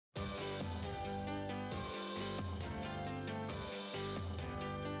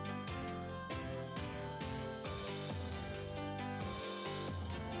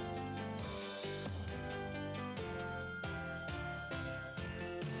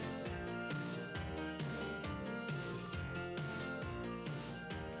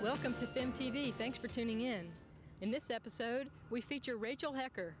Welcome to FemTV. Thanks for tuning in. In this episode, we feature Rachel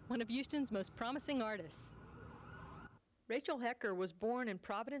Hecker, one of Houston's most promising artists. Rachel Hecker was born in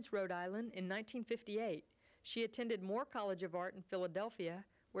Providence, Rhode Island in 1958. She attended Moore College of Art in Philadelphia,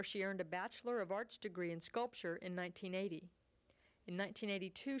 where she earned a Bachelor of Arts degree in sculpture in 1980. In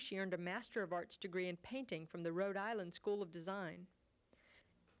 1982, she earned a Master of Arts degree in painting from the Rhode Island School of Design.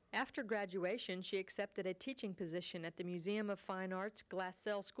 After graduation, she accepted a teaching position at the Museum of Fine Arts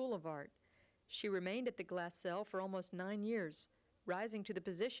Glassell School of Art. She remained at the Glassell for almost 9 years, rising to the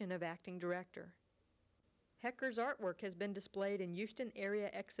position of acting director. Hecker's artwork has been displayed in Houston area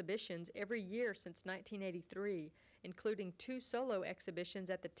exhibitions every year since 1983, including 2 solo exhibitions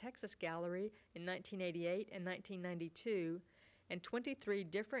at the Texas Gallery in 1988 and 1992, and 23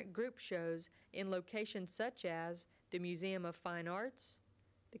 different group shows in locations such as the Museum of Fine Arts,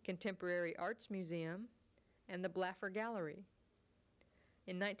 the Contemporary Arts Museum, and the Blaffer Gallery.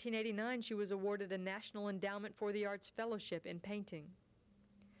 In 1989, she was awarded a National Endowment for the Arts Fellowship in painting.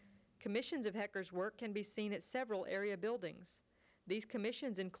 Commissions of Hecker's work can be seen at several area buildings. These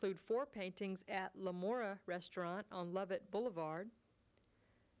commissions include 4 paintings at La Mora Restaurant on Lovett Boulevard,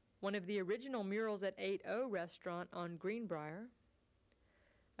 one of the original murals at 80 Restaurant on Greenbrier,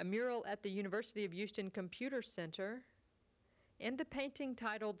 a mural at the University of Houston Computer Center, and the painting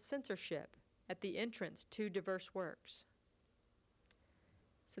titled Censorship at the entrance to Diverse Works.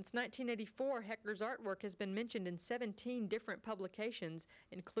 Since 1984, Hecker's artwork has been mentioned in 17 different publications,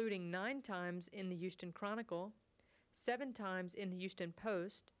 including 9 times in the Houston Chronicle, 7 times in the Houston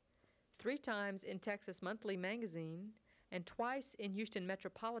Post, 3 times in Texas Monthly Magazine, and twice in Houston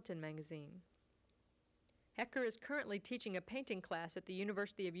Metropolitan Magazine. Hecker is currently teaching a painting class at the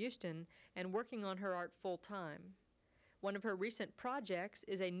University of Houston and working on her art full-time. One of her recent projects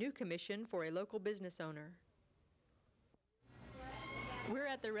is a new commission for a local business owner. We're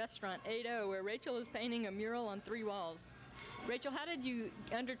at the restaurant 80, where Rachel is painting a mural on 3 walls. Rachel, how did you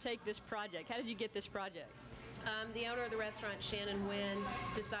undertake this project? How did you get this project? The owner of the restaurant, Shannon Wynn,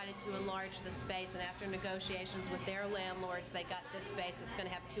 decided to enlarge the space, and after negotiations with their landlords, they got this space that's going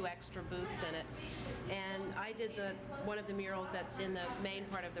to have 2 extra booths in it. And I did one of the murals that's in the main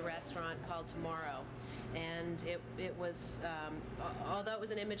part of the restaurant called Tomorrow. And it was, although it was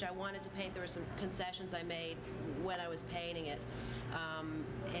an image I wanted to paint, there were some concessions I made when I was painting it.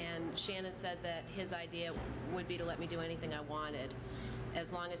 And Shannon said that his idea would be to let me do anything I wanted,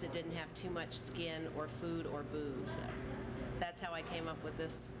 as long as it didn't have too much skin or food or booze. So that's how I came up with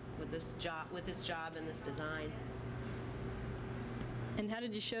this job and this design. And how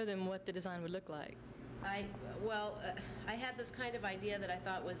did you show them what the design would look like? I had this kind of idea that I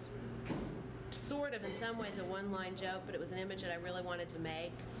thought was sort of, in some ways, a one-line joke, but it was an image that I really wanted to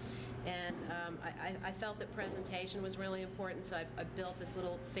make. And I felt that presentation was really important, so I built this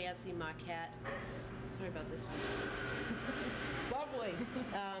little fancy maquette. Sorry about this. Lovely.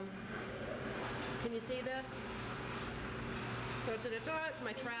 Can you see this? It's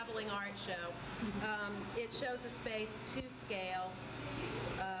my traveling art show. It shows the space to scale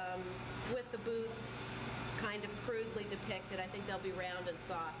with the booths kind of crudely depicted. I think they'll be round and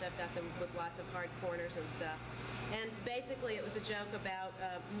soft. I've got them with lots of hard corners and stuff. And basically it was a joke about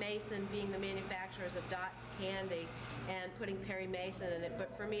Mason being the manufacturers of Dots Candy and putting Perry Mason in it.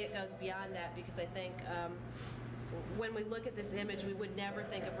 But for me it goes beyond that, because I think when we look at this image, we would never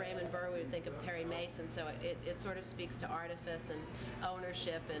think of Raymond Burr, we would think of Perry Mason, so it sort of speaks to artifice and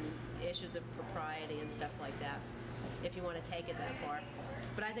ownership and issues of propriety and stuff like that, if you want to take it that far.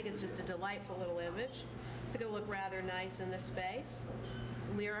 But I think it's just a delightful little image. I think it'll look rather nice in this space.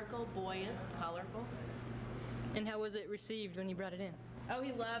 Lyrical, buoyant, colorful. And how was it received when you brought it in? Oh,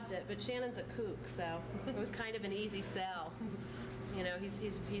 he loved it, but Shannon's a kook, so it was kind of an easy sell. You know,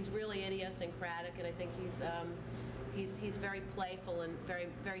 he's really idiosyncratic, and I think he's very playful and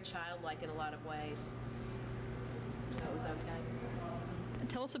very childlike in a lot of ways. So it was okay.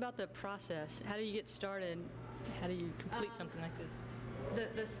 Tell us about the process. How do you get started? How do you complete something like this?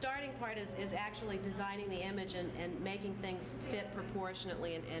 The starting part is actually designing the image and making things fit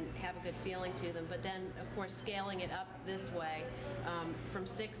proportionately and have a good feeling to them, but then of course scaling it up this way from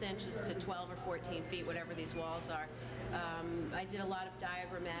 6 inches to 12 or 14 feet, whatever these walls are. I did a lot of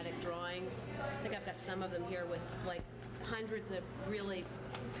diagrammatic drawings. I think I've got some of them here with like hundreds of really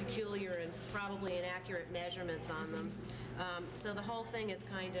peculiar and probably inaccurate measurements on them. So the whole thing is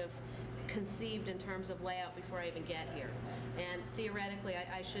kind of conceived in terms of layout before I even get here. And theoretically,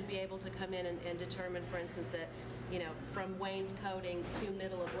 I should be able to come in and determine, for instance, that, you know, from wainscoting to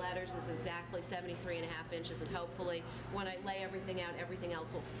middle of letters is exactly 73.5 inches, and hopefully when I lay everything out, everything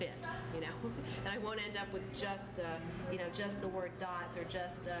else will fit, you know. And I won't end up with just, you know, just the word dots or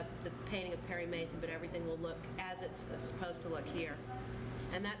just the painting of Perry Mason, but everything will look as it's supposed to look here.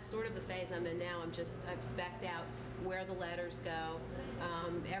 And that's sort of the phase I'm in now. I've spec'd out where the letters go.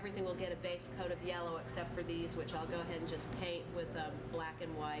 Everything will get a base coat of yellow except for these, which I'll go ahead and just paint with black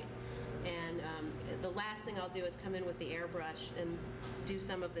and white. And the last thing I'll do is come in with the airbrush and do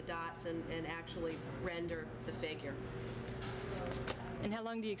some of the dots and actually render the figure. And how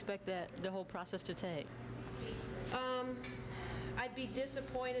long do you expect the whole process to take? I'd be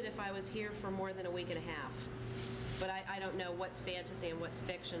disappointed if I was here for more than a week and a half. But I don't know what's fantasy and what's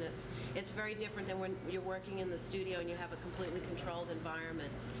fiction. It's very different than when you're working in the studio and you have a completely controlled environment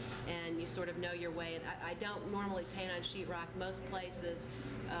and you sort of know your way. And I don't normally paint on sheetrock. Most places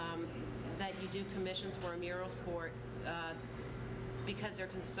that you do commissions for or murals for, because they're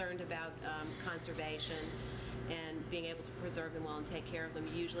concerned about conservation and being able to preserve them well and take care of them,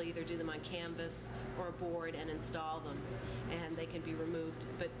 you usually either do them on canvas or a board and install them, and they can be removed.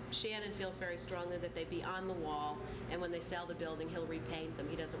 But Shannon feels very strongly that they be on the wall, and when they sell the building, he'll repaint them.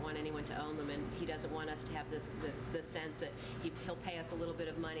 He doesn't want anyone to own them, and he doesn't want us to have the sense that he'll pay us a little bit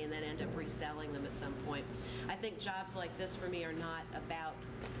of money and then end up reselling them at some point. I think jobs like this for me are not about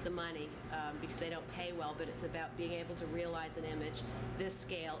the money because they don't pay well, but it's about being able to realize an image this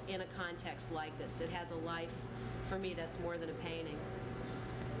scale in a context like this. It has a life for me that's more than a painting.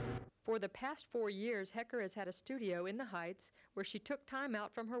 For the past 4 years, Hecker has had a studio in the Heights where she took time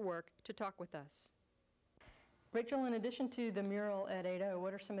out from her work to talk with us. Rachel, in addition to the mural at 80,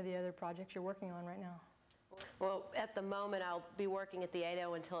 what are some of the other projects you're working on right now? Well, at the moment, I'll be working at the 80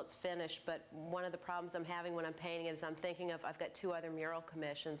 until it's finished, but one of the problems I'm having when I'm painting it is I'm thinking of, I've got 2 other mural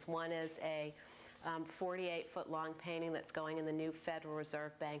commissions. One is a 48-foot long painting that's going in the new Federal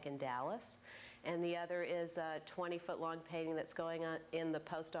Reserve Bank in Dallas, and the other is a 20-foot long painting that's going on in the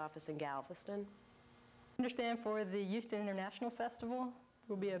post office in Galveston. I understand for the Houston International Festival,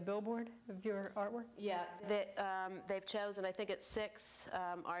 will be a billboard of your artwork? Yeah, they've chosen, I think it's 6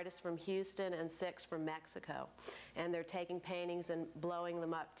 artists from Houston and 6 from Mexico. And they're taking paintings and blowing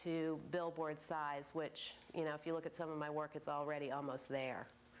them up to billboard size, which, you know, if you look at some of my work, it's already almost there.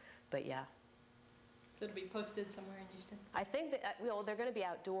 But yeah. So it'll be posted somewhere in Houston? I think that, well, they're going to be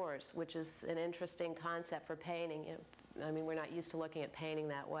outdoors, which is an interesting concept for painting. You know, I mean, we're not used to looking at painting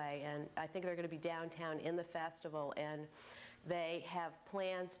that way. And I think they're going to be downtown in the festival, and they have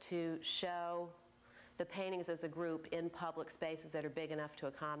plans to show the paintings as a group in public spaces that are big enough to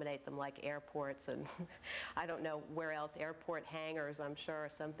accommodate them, like airports and I don't know where else, airport hangars, I'm sure,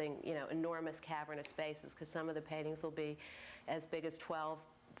 something, you know, enormous cavernous spaces, because some of the paintings will be as big as 12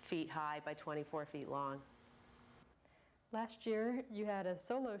 feet high by 24 feet long. Last year, you had a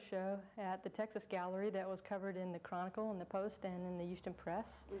solo show at the Texas Gallery that was covered in the Chronicle and the Post and in the Houston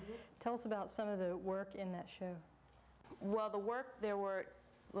Press. Mm-hmm. Tell us about some of the work in that show. Well, the work, there were,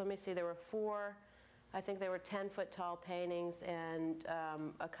 let me see, there were 4, I think there were 10-foot tall paintings and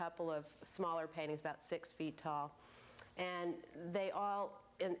a couple of smaller paintings, about 6 feet tall. And they all,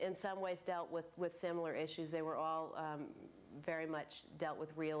 in some ways, dealt with similar issues. They were all very much dealt with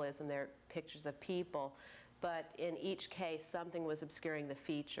realism. They're pictures of people. But in each case, something was obscuring the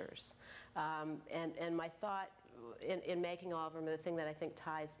features. And my thought in making all of them, the thing that I think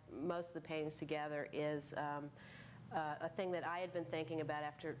ties most of the paintings together is a thing that I had been thinking about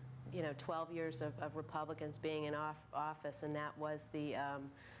after, you know, 12 years of Republicans being in office, and that was the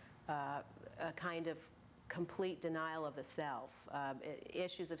a kind of complete denial of the self,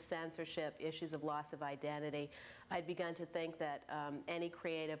 issues of censorship, issues of loss of identity. I'd begun to think that any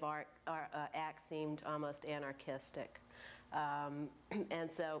creative act seemed almost anarchistic. And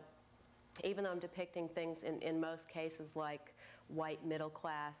so even though I'm depicting things in most cases like white middle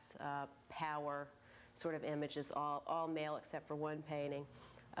class power sort of images, all male except for one painting,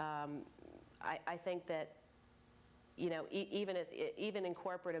 I think that, you know, even in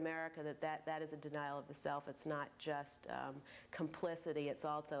corporate America, that is a denial of the self. It's not just complicity. It's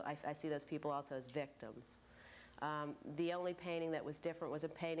also, I see those people also as victims. The only painting that was different was a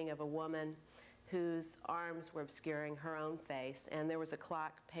painting of a woman whose arms were obscuring her own face, and there was a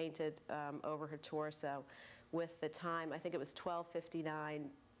clock painted over her torso with the time, I think it was 12:59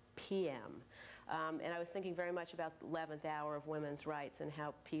 p.m. And I was thinking very much about the 11th hour of women's rights and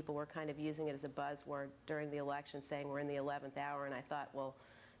how people were kind of using it as a buzzword during the election, saying we're in the 11th hour, and I thought, well,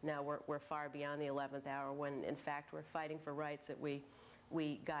 no, we're far beyond the 11th hour, when in fact we're fighting for rights that we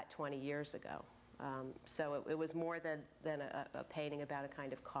we got 20 years ago. So it was more than a painting about a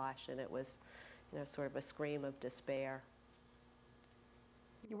kind of caution. It was, sort of a scream of despair.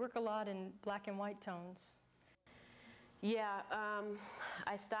 You work a lot in black and white tones. Yeah,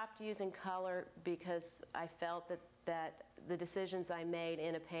 I stopped using color because I felt that the decisions I made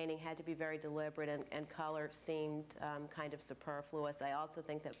in a painting had to be very deliberate, and color seemed kind of superfluous. I also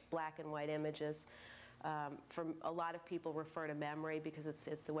think that black and white images, for a lot of people, refer to memory because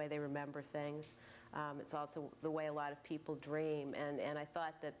it's the way they remember things. It's also the way a lot of people dream, and I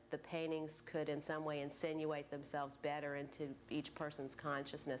thought that the paintings could in some way insinuate themselves better into each person's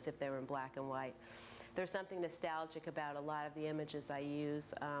consciousness if they were in black and white. There's something nostalgic about a lot of the images I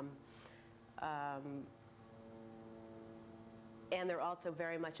use, and they're also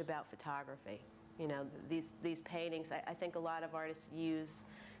very much about photography. These paintings, I think a lot of artists use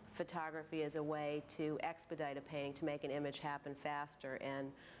photography as a way to expedite a painting, to make an image happen faster.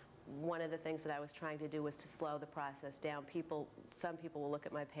 And one of the things that I was trying to do was to slow the process down. Some people will look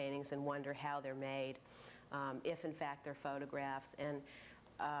at my paintings and wonder how they're made, if in fact they're photographs. And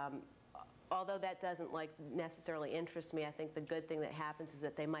although that doesn't necessarily interest me, I think the good thing that happens is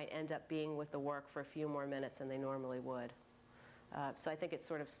that they might end up being with the work for a few more minutes than they normally would. So I think it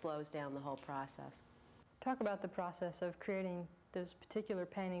sort of slows down the whole process. Talk about the process of creating those particular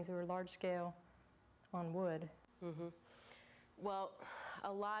paintings that were large scale on wood. Mm-hmm. Well,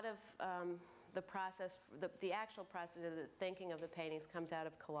 a lot of the process, the actual process of the thinking of the paintings comes out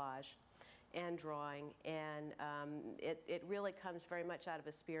of collage and drawing, and it really comes very much out of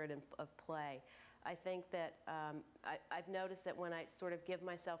a spirit of play. I think that I've noticed that when I sort of give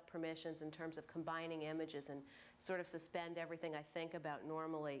myself permissions in terms of combining images and sort of suspend everything I think about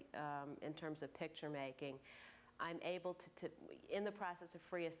normally in terms of picture making, I'm able to, in the process of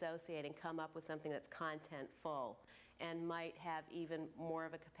free associating, come up with something that's content-full and might have even more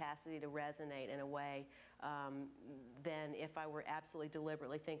of a capacity to resonate in a way than if I were absolutely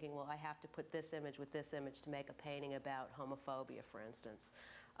deliberately thinking, well, I have to put this image with this image to make a painting about homophobia, for instance.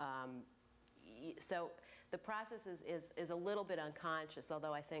 So the process is a little bit unconscious,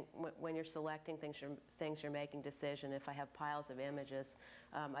 although I think when you're selecting things you're making decision. If I have piles of images,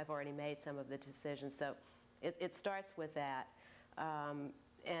 I've already made some of the decisions. So it starts with that.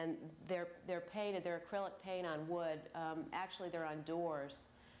 And they're painted, they're acrylic paint on wood. Actually, they're on doors.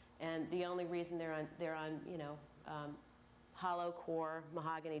 And the only reason they're on hollow core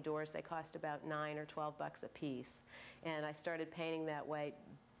mahogany doors, they cost about $9 or $12 a piece. And I started painting that way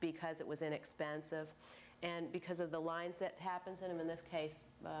because it was inexpensive, and because of the lines that happens in them, in this case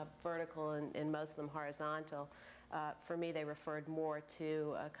vertical and most of them horizontal. For me, they referred more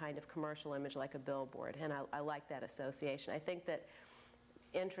to a kind of commercial image like a billboard, and I like that association. I think that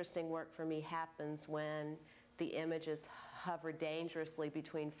interesting work for me happens when the images hover dangerously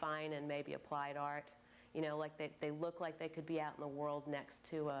between fine and maybe applied art. Like they look like they could be out in the world next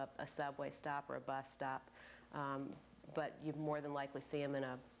to a subway stop or a bus stop, but you more than likely see them in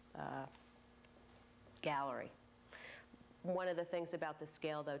a gallery. One of the things about the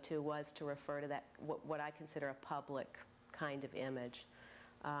scale, though, too, was to refer to that, what I consider a public kind of image.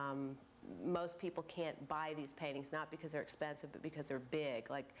 Most people can't buy these paintings, not because they're expensive, but because they're big.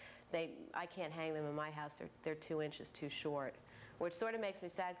 I can't hang them in my house. They're 2 inches too short, which sort of makes me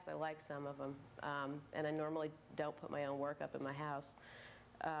sad because I like some of them, and I normally don't put my own work up in my house.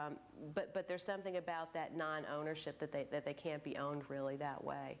 But there's something about that non-ownership that they can't be owned really that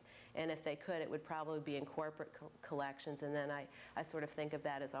way. And if they could, it would probably be in corporate collections, and then I sort of think of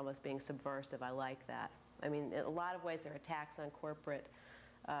that as almost being subversive. I like that. I mean, in a lot of ways, they're attacks on corporate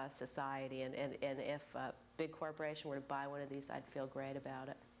society, and if a big corporation were to buy one of these, I'd feel great about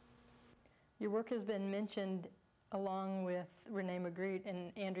it. Your work has been mentioned along with Rene Magritte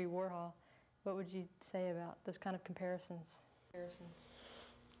and Andy Warhol. What would you say about those kind of comparisons?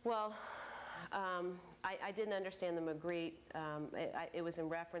 Well, I didn't understand the Magritte. It was in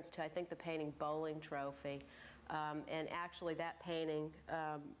reference to, I think, the painting Bowling Trophy. And actually that painting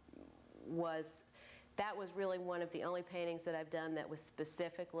was really one of the only paintings that I've done that was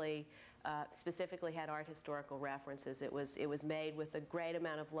specifically had art historical references. It was made with a great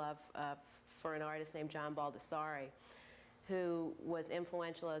amount of love for an artist named John Baldessari, who was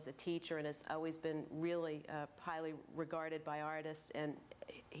influential as a teacher and has always been really highly regarded by artists. And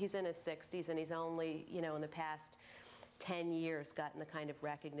he's in his 60s, and he's only, in the past 10 years gotten the kind of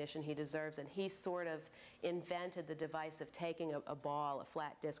recognition he deserves. And he sort of invented the device of taking a ball, a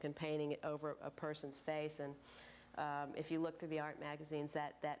flat disc, and painting it over a person's face. And if you look through the art magazines,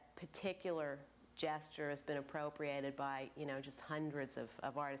 that particular gesture has been appropriated by, just hundreds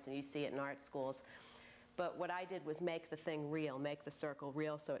of artists, and you see it in art schools. But what I did was make the thing real, make the circle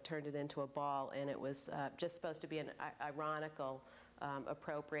real, so it turned it into a ball, and it was just supposed to be an ironical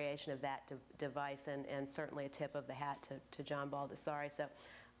appropriation of that device, and certainly a tip of the hat to John Baldessari. So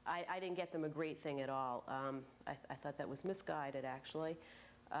I didn't get the Magritte thing at all. I thought that was misguided, actually.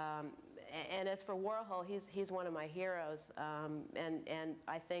 And as for Warhol, he's one of my heroes, and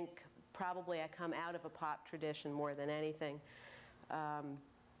I think probably I come out of a pop tradition more than anything.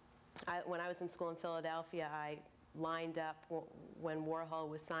 When I was in school in Philadelphia, I lined up when Warhol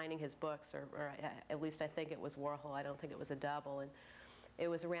was signing his books, or at least I think it was Warhol. I don't think it was a double. And it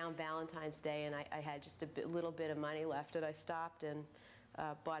was around Valentine's Day, and I had just a little bit of money left, and I stopped and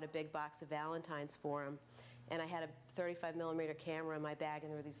bought a big box of Valentines for him. And I had a 35mm camera in my bag, and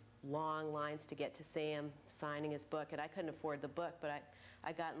there were these long lines to get to see him signing his book. And I couldn't afford the book, but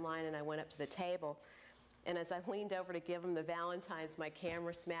I got in line and I went up to the table. And as I leaned over to give him the Valentines, my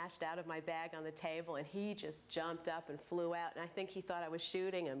camera smashed out of my bag on the table, and he just jumped up and flew out. And I think he thought I was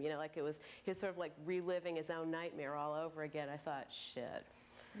shooting him, you know, like he was sort of like reliving his own nightmare all over again. I thought, shit,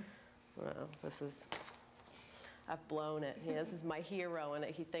 well, I've blown it. You know, this is my hero, and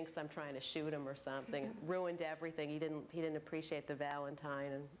he thinks I'm trying to shoot him or something. Ruined everything. He didn't appreciate the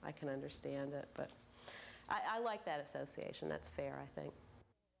Valentine, and I can understand it. But I like that association. That's fair, I think.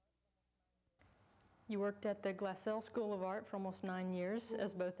 You worked at the Glassell School of Art for almost 9 years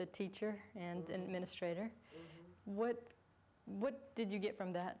as both a teacher and an administrator. What did you get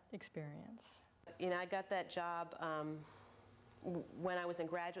from that experience? You know, I got that job when I was in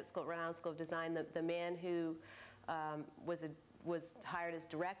graduate school at Rhode Island School of Design. The man who was hired as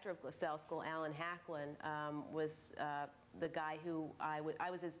director of Glassell School, Alan Hacklin, was the guy who I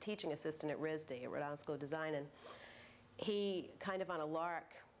was his teaching assistant at RISD, at Rhode Island School of Design, and he kind of on a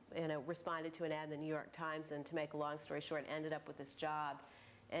lark, you know, responded to an ad in the New York Times, and to make a long story short, ended up with this job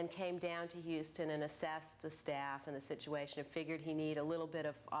and came down to Houston and assessed the staff and the situation and figured he needed a little bit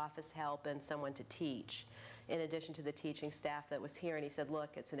of office help and someone to teach in addition to the teaching staff that was here. And he said,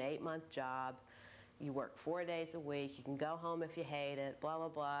 look, it's an 8-month job. You work 4 days a week. You can go home if you hate it, blah, blah,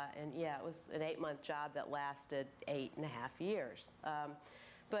 blah. And yeah, it was an 8-month job that lasted 8.5 years.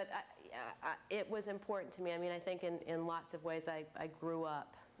 But it was important to me. I mean, I think in lots of ways I grew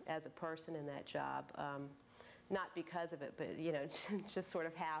up as a person in that job, not because of it, but you know, just sort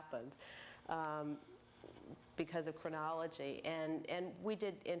of happened because of chronology. And we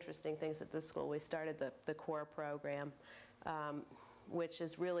did interesting things at the school. We started the core program, which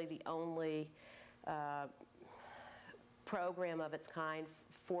is really the only program of its kind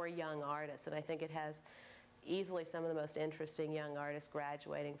for young artists, and I think it has easily some of the most interesting young artists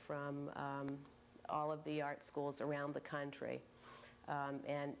graduating from all of the art schools around the country.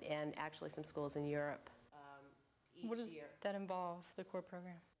 And actually some schools in Europe each year. What does that involve, the core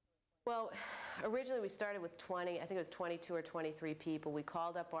program? Well, originally we started with 20, I think it was 22 or 23 people. We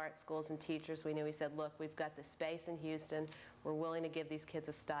called up art schools and teachers. We knew, we said, look, we've got this space in Houston. We're willing to give these kids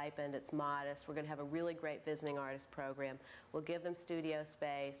a stipend. It's modest. We're going to have a really great visiting artist program. We'll give them studio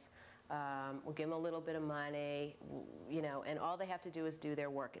space. We'll give them a little bit of money, you know, and all they have to do is do their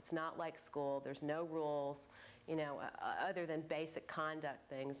work. It's not like school. There's no rules, you know, other than basic conduct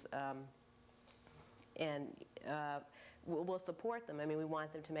things. We'll support them. I mean, we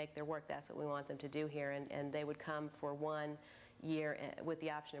want them to make their work. That's what we want them to do here. And they would come for 1 year with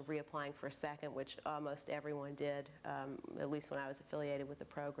the option of reapplying for a second, which almost everyone did, at least when I was affiliated with the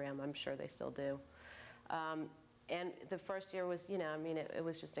program. I'm sure they still do. And the first year was, you know, I mean, it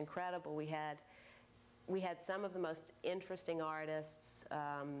was just incredible. We had some of the most interesting artists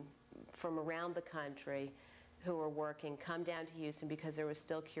from around the country who were working come down to Houston because there was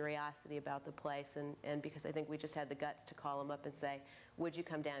still curiosity about the place, and because I think we just had the guts to call them up and say, would you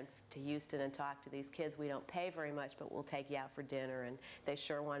come down to Houston and talk to these kids? We don't pay very much, but we'll take you out for dinner, and they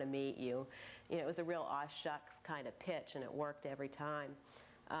sure want to meet you. You know, it was a real aw shucks kind of pitch, and it worked every time.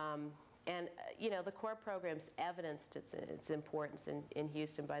 You know, the core program's evidenced its importance in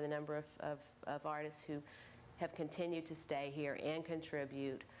Houston by the number of artists who have continued to stay here and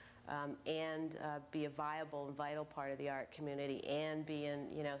contribute, and be a viable and vital part of the art community, and be in,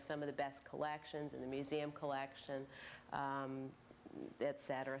 you know, some of the best collections in the museum collection, et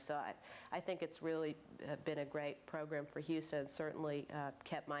cetera. So I think it's really been a great program for Houston, and certainly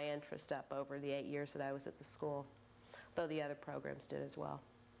kept my interest up over the 8 years that I was at the school, though the other programs did as well.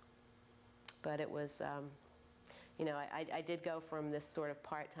 But it was, you know, I did go from this sort of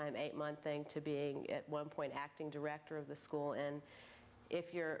part-time 8-month thing to being at one point acting director of the school, and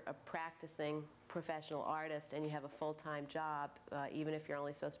if you're a practicing professional artist and you have a full-time job, even if you're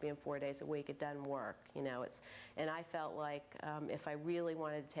only supposed to be in 4 days a week, it doesn't work. You know, and I felt like if I really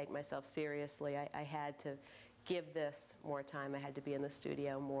wanted to take myself seriously, I had to give this more time. I had to be in the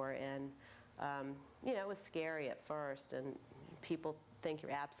studio more, and you know, it was scary at first, and people think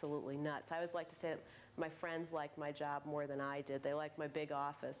you're absolutely nuts. I always like to say that my friends liked my job more than I did. They liked my big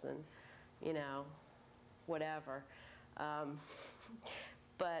office and, you know, whatever.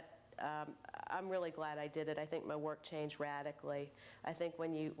 But I'm really glad I did it. I think my work changed radically. I think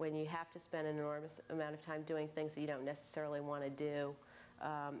when you have to spend an enormous amount of time doing things that you don't necessarily want to do,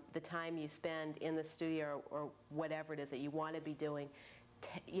 the time you spend in the studio or whatever it is that you want to be doing,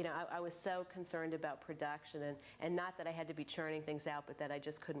 you know, I was so concerned about production, and not that I had to be churning things out, but that I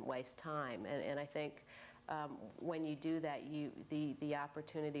just couldn't waste time. And I think when you do that, the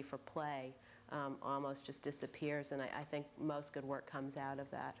opportunity for play almost just disappears, and I think most good work comes out of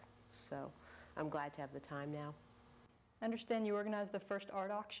that. So I'm glad to have the time now. I understand you organized the first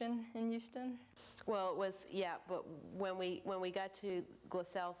art auction in Houston? Well, it was, yeah, but when we got to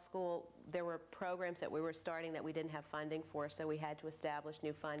Glassell School, there were programs that we were starting that we didn't have funding for, so we had to establish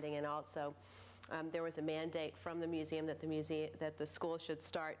new funding, and also there was a mandate from the museum that the school should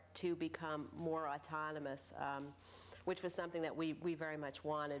start to become more autonomous, which was something that we very much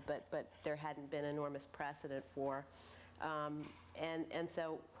wanted, but there hadn't been enormous precedent for. And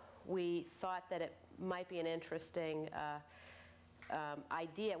so we thought that it might be an interesting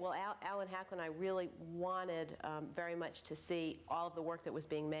idea. Well, Alan Hackler and I really wanted very much to see all of the work that was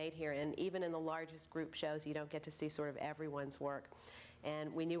being made here, and even in the largest group shows, you don't get to see sort of everyone's work.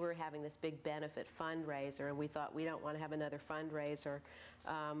 And we knew we were having this big benefit fundraiser, and we thought, we don't want to have another fundraiser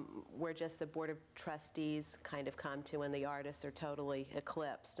where just the Board of Trustees kind of come to and the artists are totally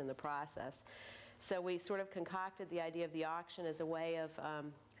eclipsed in the process. So we sort of concocted the idea of the auction as a way of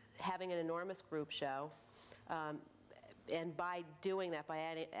having an enormous group show, and by doing that,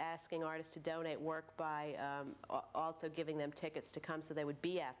 by asking artists to donate work, by also giving them tickets to come so they would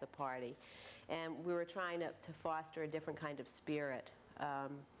be at the party. And we were trying to foster a different kind of spirit.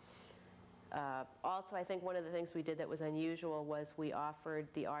 Also, I think one of the things we did that was unusual was we offered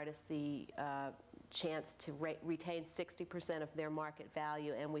the artists the chance to retain 60% of their market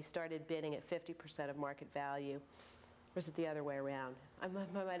value, and we started bidding at 50% of market value. Or is it the other way around? I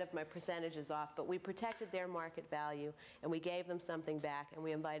might have my percentages off, but we protected their market value, and we gave them something back, and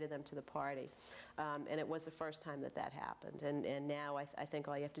we invited them to the party. And it was the first time that that happened. And now I think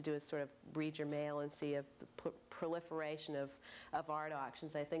all you have to do is sort of read your mail and see a proliferation of art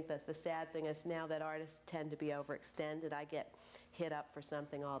auctions. I think that the sad thing is now that artists tend to be overextended, I get hit up for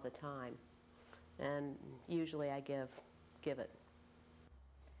something all the time. And usually I give it.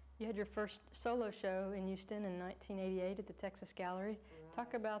 You had your first solo show in Houston in 1988 at the Texas Gallery. Right.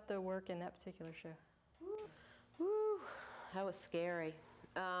 Talk about the work in that particular show. Woo, that was scary.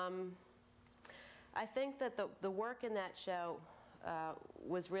 I think that the work in that show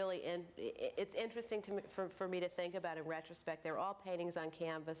was really, it's interesting to me, for me to think about in retrospect. They were all paintings on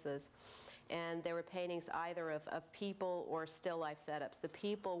canvases, and they were paintings either of people or still life setups. The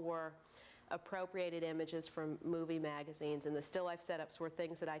people were appropriated images from movie magazines, and the still life setups were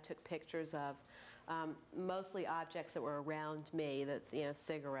things that I took pictures of, mostly objects that were around me, that, you know,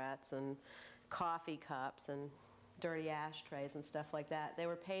 cigarettes and coffee cups and dirty ashtrays and stuff like that. They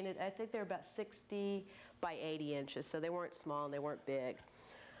were painted, I think they were about 60 by 80 inches, so they weren't small and they weren't big.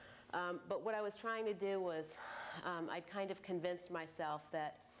 But what I was trying to do was, I kind of convinced myself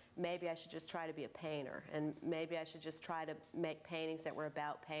that maybe I should just try to be a painter, and maybe I should just try to make paintings that were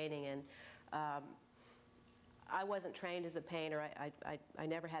about painting. And I wasn't trained as a painter. I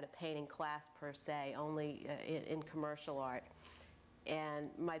never had a painting class per se, only in commercial art. And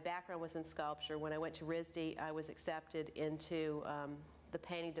my background was in sculpture. When I went to RISD, I was accepted into the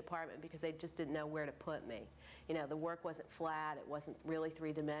painting department because they just didn't know where to put me. You know, the work wasn't flat, it wasn't really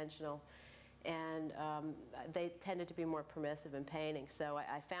three-dimensional, and they tended to be more permissive in painting. So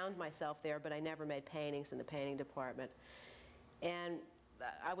I found myself there, but I never made paintings in the painting department. And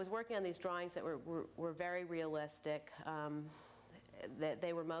I was working on these drawings that were very realistic. That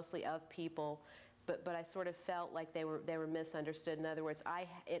they were mostly of people, but I sort of felt like they were misunderstood. In other words,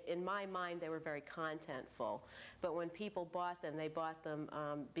 in my mind, they were very contentful. But when people bought them, they bought them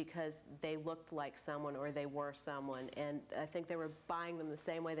because they looked like someone or they were someone. And I think they were buying them the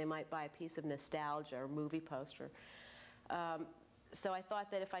same way they might buy a piece of nostalgia or movie poster. So I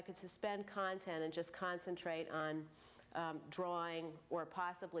thought that if I could suspend content and just concentrate on drawing or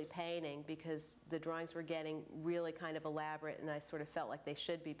possibly painting, because the drawings were getting really kind of elaborate and I sort of felt like they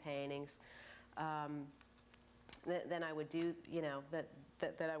should be paintings, then I would do, you know,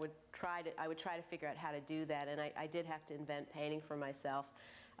 that I would try to figure out how to do that, and I did have to invent painting for myself.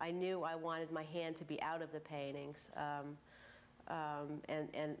 I knew I wanted my hand to be out of the paintings,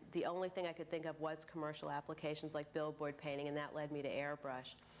 and the only thing I could think of was commercial applications like billboard painting, and that led me to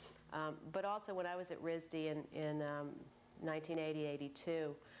airbrush. But also when I was at RISD in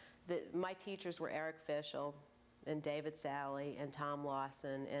 1980-82, my teachers were Eric Fischel and David Sally and Tom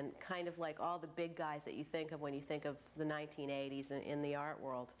Lawson, and kind of like all the big guys that you think of when you think of the 1980s in the art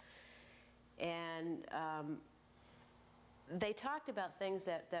world. And they talked about things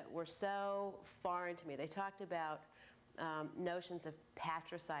that were so foreign to me. They talked about notions of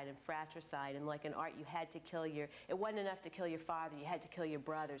patricide and fratricide, and like in art you had to kill it wasn't enough to kill your father, you had to kill your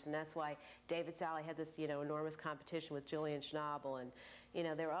brothers, and that's why David Sally had this, enormous competition with Julian Schnabel, and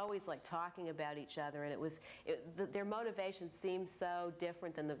they were always like talking about each other, and their motivation seemed so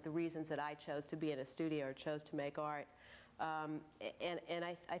different than the reasons that I chose to be in a studio or chose to make art. And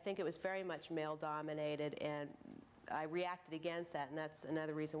I think it was very much male-dominated, and I reacted against that, and that's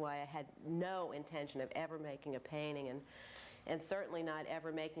another reason why I had no intention of ever making a painting, and certainly not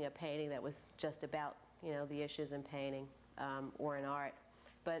ever making a painting that was just about, the issues in painting or in art.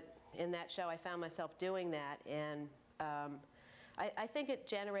 But in that show, I found myself doing that, and I think it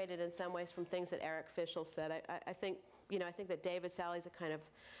generated in some ways from things that Eric Fischel said. I think that David Sally's a kind of,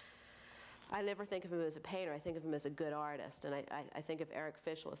 I never think of him as a painter, I think of him as a good artist, and I think of Eric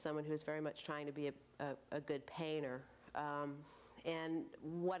Fischel as someone who's very much trying to be a good painter. And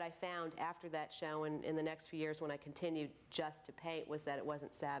what I found after that show and in the next few years when I continued just to paint was that it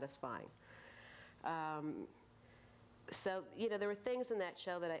wasn't satisfying. So, there were things in that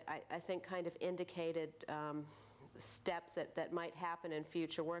show that I think kind of indicated steps that might happen in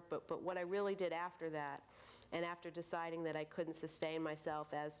future work, but what I really did after that, and after deciding that I couldn't sustain myself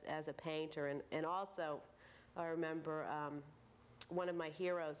as a painter, and also I remember one of my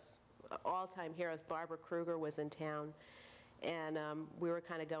heroes, all-time heroes, Barbara Kruger, was in town, and we were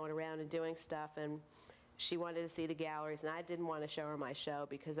kind of going around and doing stuff, and she wanted to see the galleries, and I didn't want to show her my show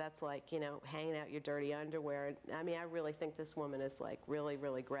because that's like, hanging out your dirty underwear. And, I mean, I really think this woman is like really,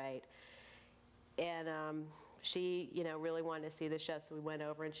 really great. And she, really wanted to see the show, so we went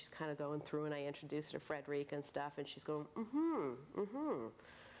over, and she's kind of going through, and I introduced her to Frederica and stuff, and she's going,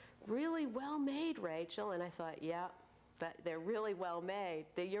 really well made, Rachel. And I thought, yeah, they're really well made.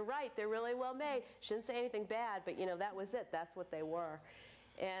 You're right, they're really well made. She didn't say anything bad, but that was it. That's what they were.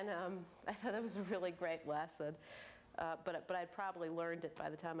 And I thought that was a really great lesson. But I'd probably learned it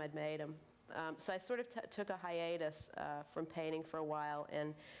by the time I'd made them. So I sort of took a hiatus from painting for a while,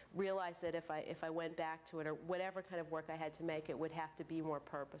 and realized that if I went back to it, or whatever kind of work I had to make, it would have to be more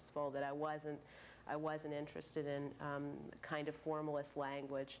purposeful, that I wasn't interested in kind of formalist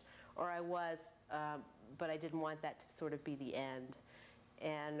language, or I was, but I didn't want that to sort of be the end.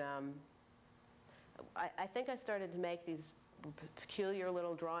 And I think I started to make these peculiar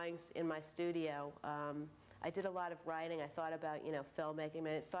little drawings in my studio. I did a lot of writing. I thought about, filmmaking.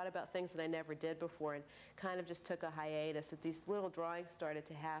 I thought about things that I never did before, and kind of just took a hiatus. But these little drawings started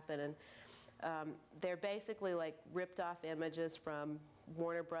to happen, and they're basically like ripped off images from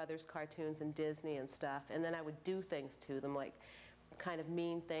Warner Brothers cartoons and Disney and stuff, and then I would do things to them, like kind of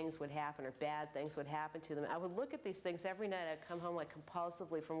mean things would happen or bad things would happen to them. I would look at these things every night. I'd come home like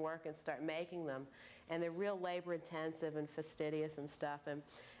compulsively from work and start making them, and they're real labor intensive and fastidious and stuff, and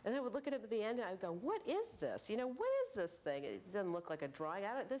I would look at it at the end and I'd go, what is this? What is this thing? It doesn't look like a drawing.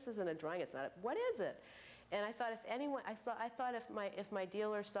 This isn't a drawing. It's not. What is it? And I thought if my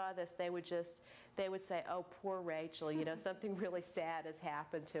dealer saw this, they would say, oh, poor Rachel, something really sad has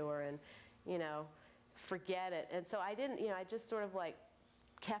happened to her, and forget it. And so I didn't, I just sort of like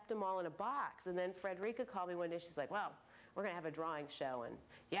kept them all in a box. And then Frederica called me one day. She's like, well, we're going to have a drawing show, and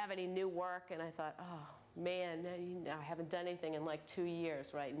you have any new work? And I thought, oh, man, I haven't done anything in like 2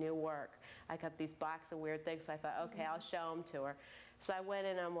 years, right? New work. I got these box of weird things. So I thought, okay, I'll show them to her. So I went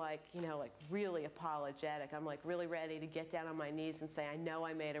in, I'm like, like really apologetic. I'm like really ready to get down on my knees and say, I know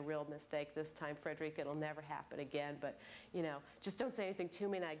I made a real mistake this time, Frederica, it'll never happen again, but, just don't say anything to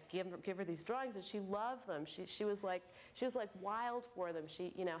me. And I give her these drawings, and she loved them. She was like wild for them.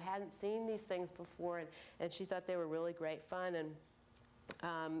 She, hadn't seen these things before, and she thought they were really great fun,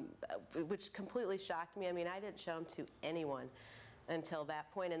 and which completely shocked me. I mean, I didn't show them to anyone until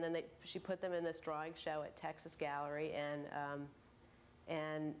that point, and then she put them in this drawing show at Texas Gallery,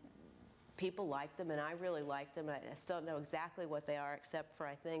 and people liked them, and I really liked them. I still don't know exactly what they are, except for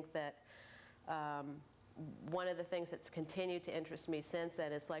I think that one of the things that's continued to interest me since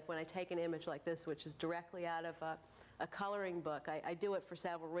then is like when I take an image like this, which is directly out of a coloring book, I do it for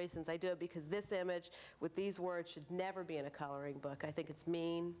several reasons. I do it because this image with these words should never be in a coloring book. I think it's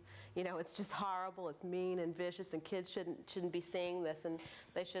mean. You know, it's just horrible. It's mean and vicious, and kids shouldn't be seeing this, and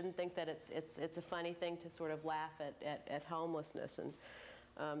they shouldn't think that it's a funny thing to sort of laugh at homelessness and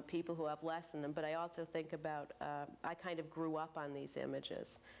people who have less than them. But I also think about, I kind of grew up on these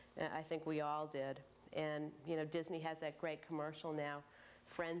images. I think we all did. And, you know, Disney has that great commercial now,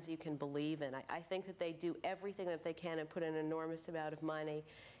 Friends You Can Believe In. I think that they do everything that they can and put an enormous amount of money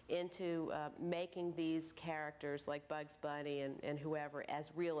into making these characters like Bugs Bunny and whoever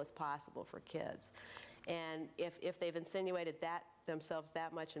as real as possible for kids. And if they've insinuated that themselves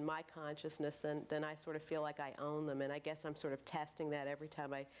that much in my consciousness, then I sort of feel like I own them, and I guess I'm sort of testing that every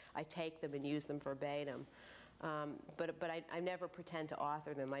time I take them and use them verbatim. But I never pretend to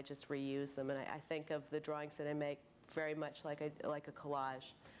author them. I just reuse them, and I think of the drawings that I make very much like a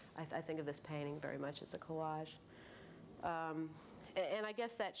collage. I think of this painting very much as a collage. And I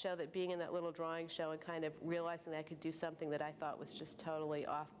guess that show, that being in that little drawing show and kind of realizing that I could do something that I thought was just totally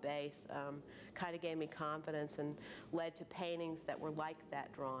off base, kind of gave me confidence and led to paintings that were like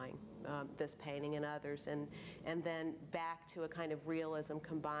that drawing, this painting and others, and then back to a kind of realism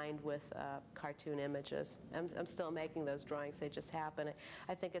combined with cartoon images. I'm still making those drawings, they just happen.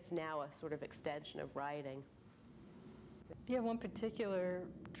 I think it's now a sort of extension of writing. You have one particular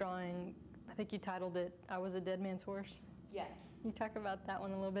drawing, I think you titled it, I Was a Dead Man's Horse? Yes. Can you talk about that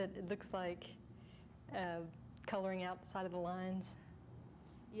one a little bit? It looks like coloring outside of the lines.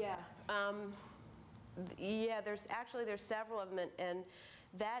 Yeah. Yeah, there's several of them, and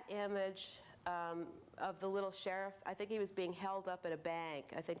that image of the little sheriff, I think he was being held up at a bank.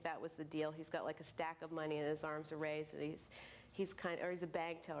 I think that was the deal. He's got like a stack of money and his arms are raised, and he's a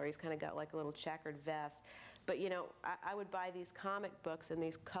bank teller. He's kind of got like a little checkered vest. But, you know, I would buy these comic books and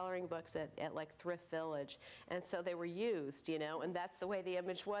these coloring books at like Thrift Village, and so they were used, you know, and that's the way the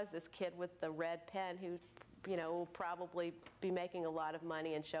image was. This kid with the red pen who, you know, will probably be making a lot of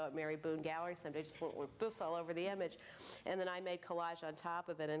money and show at Mary Boone Gallery someday, just went with this all over the image. And then I made collage on top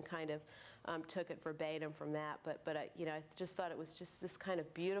of it and kind of took it verbatim from that. But I, you know, I just thought it was just this kind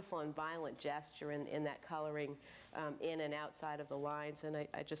of beautiful and violent gesture in that coloring in and outside of the lines, and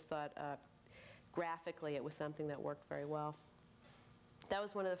I just thought graphically it was something that worked very well. That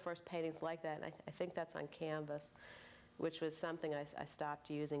was one of the first paintings like that, and I think that's on canvas, which was something I stopped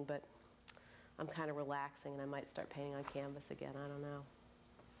using, but I'm kind of relaxing and I might start painting on canvas again, I don't know.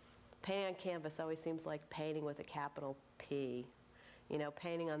 Painting on canvas always seems like painting with a capital P. You know,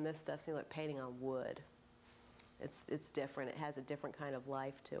 painting on this stuff seems like painting on wood. It's different, it has a different kind of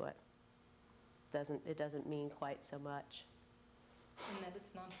life to it. It doesn't mean quite so much. And that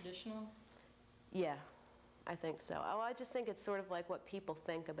it's non-traditional? Yeah, I think so. Oh, I just think it's sort of like what people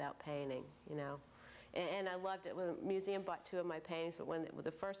think about painting, you know. And I loved it when the museum bought two of my paintings, but when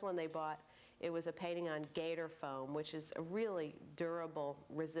the first one they bought, it was a painting on gator foam, which is a really durable,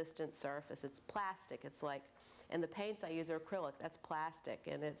 resistant surface. It's plastic. It's like, and the paints I use are acrylic. That's plastic,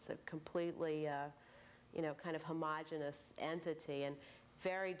 and it's a completely, you know, kind of homogeneous entity and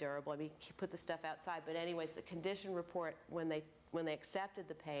very durable. I mean, you put the stuff outside, but anyways, the condition report when they accepted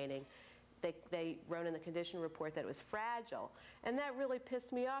the painting, they wrote in the condition report that it was fragile. And that really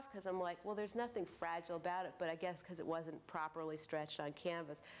pissed me off because I'm like, well, there's nothing fragile about it, but I guess because it wasn't properly stretched on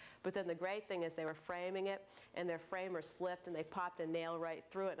canvas. But then the great thing is they were framing it, and their framer slipped, and they popped a nail right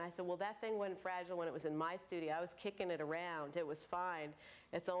through it. And I said, well, that thing wasn't fragile when it was in my studio. I was kicking it around. It was fine.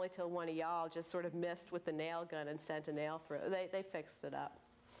 It's only till one of y'all just sort of missed with the nail gun and sent a nail through. They fixed it up.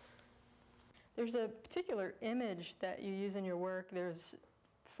 There's a particular image that you use in your work. There's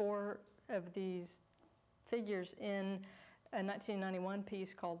 4 of these figures in a 1991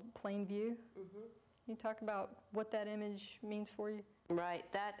 piece called Plain View. Mm-hmm. Can you talk about what that image means for you? Right.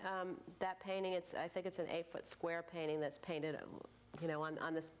 That painting, I think it's an 8-foot square painting that's painted, you know,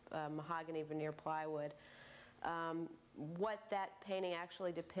 on this mahogany veneer plywood. What that painting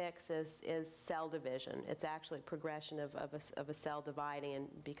actually depicts is cell division. It's actually a progression of a cell dividing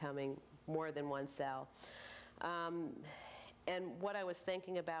and becoming more than one cell. And what I was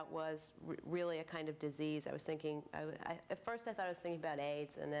thinking about was really a kind of disease. I was thinking, at first I thought I was thinking about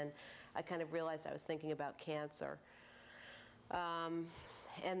AIDS, and then I kind of realized I was thinking about cancer.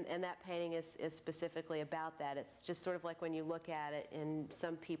 And that painting is specifically about that. It's just sort of like when you look at it, and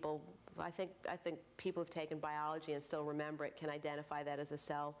some people, I think people who've taken biology and still remember it can identify that as a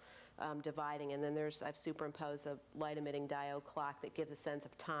cell dividing. And then I've superimposed a light-emitting diode clock that gives a sense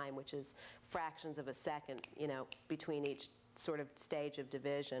of time, which is fractions of a second, you know, between each sort of stage of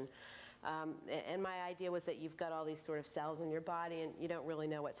division. And my idea was that you've got all these sort of cells in your body and you don't really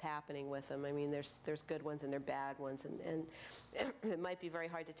know what's happening with them. I mean, there's good ones and there are bad ones, and it might be very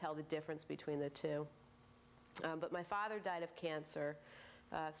hard to tell the difference between the two. But my father died of cancer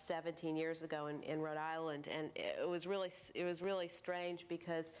 17 years ago in Rhode Island, and it was really strange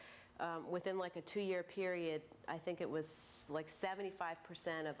because within like a 2-year period, I think it was like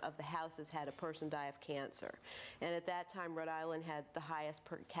 75% of the houses had a person die of cancer. And at that time, Rhode Island had the highest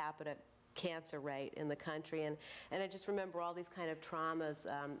per capita cancer rate in the country. And I just remember all these kind of traumas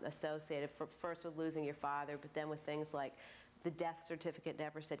associated, first with losing your father, but then with things like the death certificate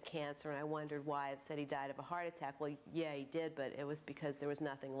never said cancer, and I wondered why it said he died of a heart attack. Well, yeah, he did, but it was because there was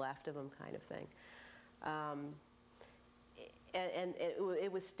nothing left of him, kind of thing. And it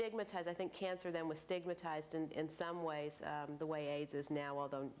was stigmatized. I think cancer then was stigmatized in some ways the way AIDS is now,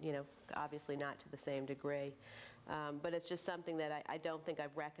 although, you know, obviously not to the same degree. But it's just something that I don't think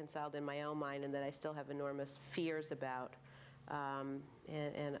I've reconciled in my own mind and that I still have enormous fears about. And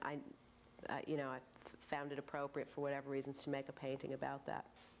I found it appropriate for whatever reasons to make a painting about that.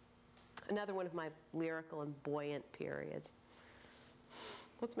 Another one of my lyrical and buoyant periods.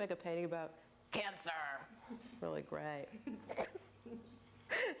 Let's make a painting about cancer. Really great. It's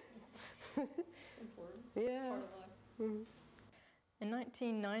important. Yeah. Part of life. Mm-hmm. In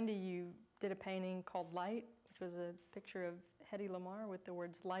 1990, you did a painting called Light, which was a picture of Hedy Lamarr with the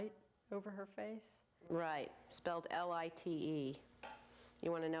words light over her face. Right, spelled L-I-T-E.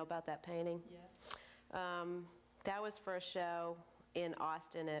 You want to know about that painting? Yes. That was for a show in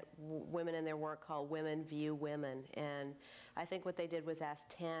Austin at Women in Their Work called Women View Women. And I think what they did was ask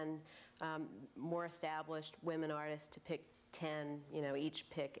 10 more established women artists to pick 10, you know, each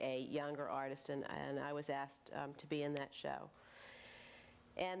pick a younger artist, and I was asked to be in that show.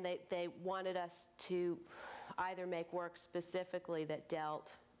 And they wanted us to either make work specifically that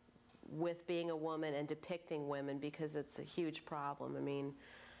dealt with being a woman and depicting women, because it's a huge problem. I mean,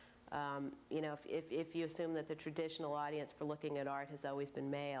 you know, if you assume that the traditional audience for looking at art has always been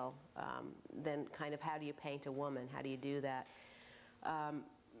male, then kind of how do you paint a woman? How do you do that?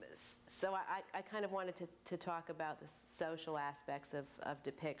 So I kind of wanted to talk about the social aspects of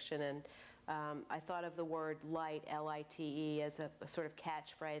depiction, and I thought of the word light, L-I-T-E, as a sort of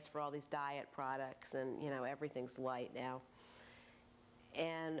catchphrase for all these diet products, and, you know, everything's light now.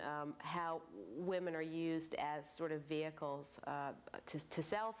 And how women are used as sort of vehicles to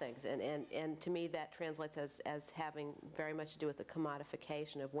sell things. And to me that translates as having very much to do with the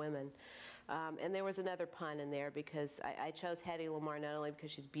commodification of women. And there was another pun in there because I chose Hedy Lamarr not only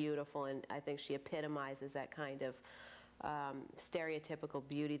because she's beautiful, and I think she epitomizes that kind of stereotypical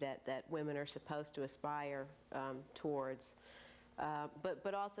beauty that women are supposed to aspire towards.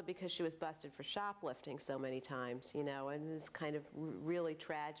 But also because she was busted for shoplifting so many times, you know, and this kind of really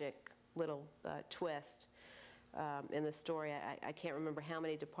tragic little twist in the story. I can't remember how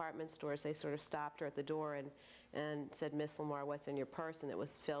many department stores they sort of stopped her at the door and said, "Miss Lamarr, what's in your purse?" And it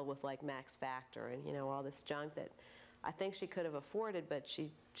was filled with like Max Factor and, you know, all this junk that I think she could have afforded, but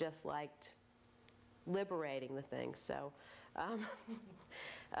she just liked liberating the thing. So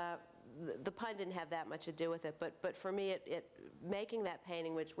the pun didn't have that much to do with it, but for me, making that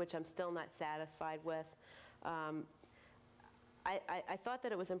painting, which I'm still not satisfied with, I thought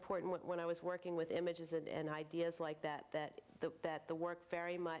that it was important when I was working with images and ideas like that, that the work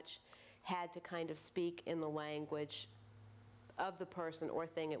very much had to kind of speak in the language of the person or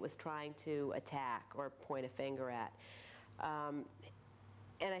thing it was trying to attack or point a finger at. And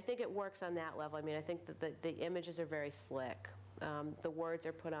I think it works on that level. I mean, I think that the images are very slick. The words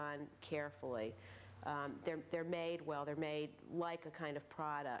are put on carefully. They're made well. They're made like a kind of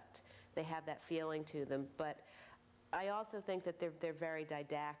product. They have that feeling to them. But I also think that they're very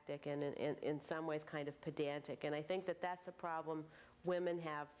didactic and in some ways kind of pedantic. And I think that that's a problem women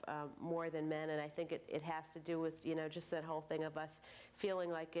have more than men. And I think it has to do with, you know, just that whole thing of us feeling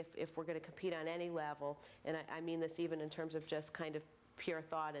like if we're going to compete on any level, and I mean this even in terms of just kind of pure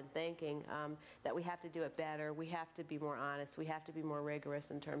thought and thinking, that we have to do it better. We have to be more honest. We have to be more rigorous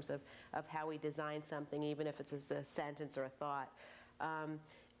in terms of how we design something, even if it's a sentence or a thought.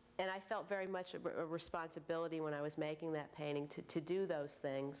 And I felt very much a responsibility when I was making that painting to do those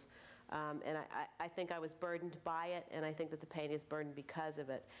things. And I think I was burdened by it, and I think that the painting is burdened because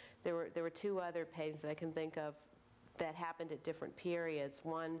of it. There were two other paintings that I can think of that happened at different periods.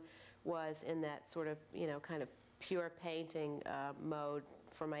 One was in that sort of, you know, kind of pure painting mode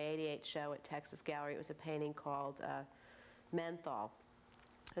for my '88 show at Texas Gallery. It was a painting called Menthol.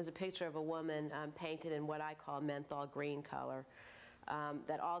 There's a picture of a woman painted in what I call menthol green color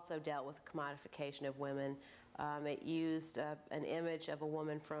that also dealt with the commodification of women. It used an image of a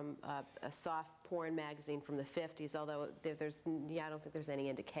woman from a soft porn magazine from the 50s, although I don't think there's any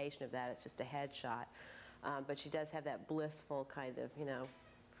indication of that. It's just a headshot. But she does have that blissful kind of,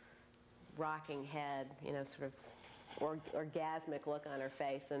 rocking head, sort of orgasmic look on her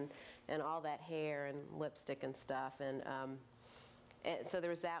face, and all that hair and lipstick and stuff. And so there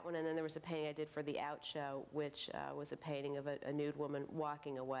was that one, and then there was a painting I did for the Out Show, which was a painting of a nude woman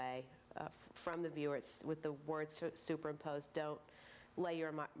walking away from the viewer. It's with the words superimposed, "Don't lay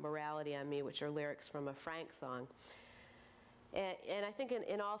your morality on me," which are lyrics from a Frank song. And I think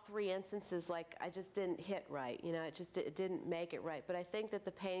in all three instances, like, I just didn't hit right. It didn't make it right. But I think that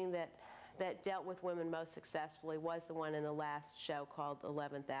the painting that dealt with women most successfully was the one in the last show called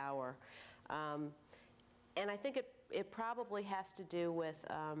 11th Hour. And I think it probably has to do with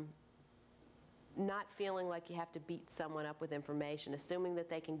not feeling like you have to beat someone up with information, assuming that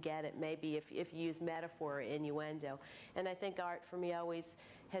they can get it, maybe if you use metaphor or innuendo. And I think art, for me, always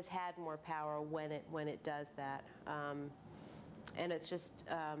has had more power when it does that. And it's just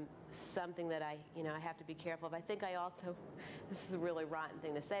something that I have to be careful of. I think I also, this is a really rotten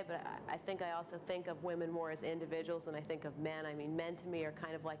thing to say, but I think I also think of women more as individuals than I think of men. I mean, men to me are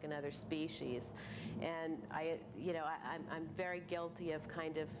kind of like another species. And I'm very guilty of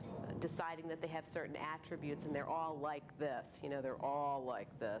kind of deciding that they have certain attributes and they're all like this. They're all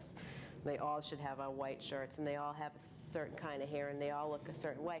like this. They all should have on white shirts, and they all have a certain kind of hair, and they all look a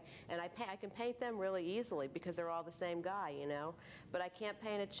certain way. And I can paint them really easily because they're all the same guy, But I can't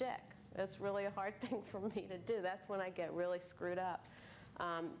paint a chick. That's really a hard thing for me to do. That's when I get really screwed up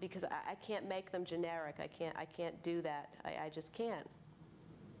because I can't make them generic. I can't do that. I just can't.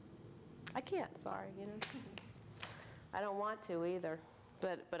 I can't. Sorry, I don't want to either,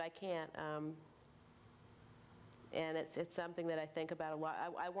 but I can't. And it's something that I think about a lot.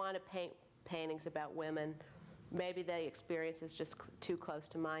 I want to paint paintings about women. Maybe the experience is just too close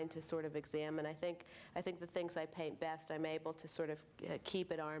to mine to sort of examine. I think the things I paint best, I'm able to sort of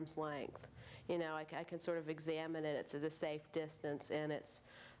keep at arm's length. I can sort of examine it. It's at a safe distance, and it's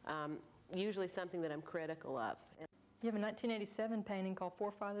usually something that I'm critical of. You have a 1987 painting called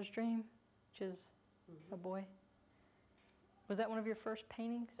Forefather's Dream, which is a boy. Was that one of your first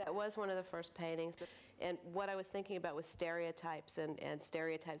paintings? That was one of the first paintings. And what I was thinking about was stereotypes, and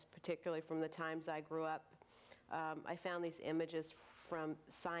stereotypes particularly from the times I grew up. I found these images from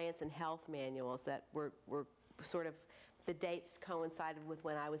science and health manuals that were sort of, the dates coincided with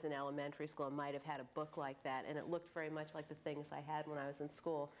when I was in elementary school. I might have had a book like that, and it looked very much like the things I had when I was in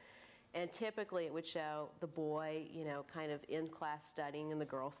school. And typically it would show the boy, kind of in class studying and the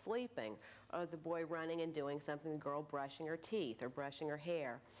girl sleeping, or the boy running and doing something, the girl brushing her teeth or brushing her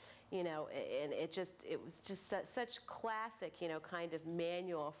hair. And it was just such classic, kind of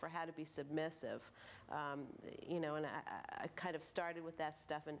manual for how to be submissive. And I kind of started with that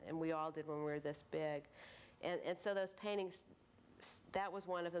stuff, and we all did when we were this big. And so those paintings, that was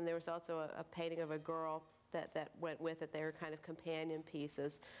one of them. There was also a painting of a girl that went with it. They were kind of companion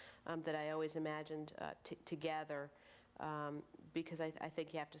pieces that I always imagined together. Because I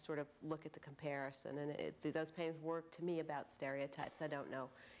think you have to sort of look at the comparison. And those paintings work to me about stereotypes. I don't know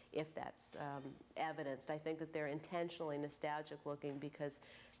if that's evidenced. I think that they're intentionally nostalgic looking because,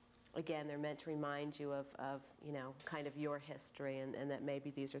 again, they're meant to remind you of kind of your history, and that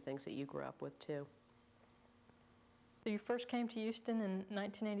maybe these are things that you grew up with too. So you first came to Houston in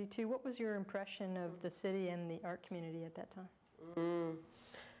 1982. What was your impression of the city and the art community at that time?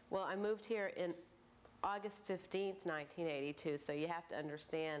 Well, I moved here in August 15th, 1982, so you have to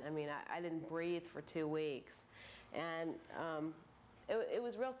understand, I mean, I didn't breathe for 2 weeks. And it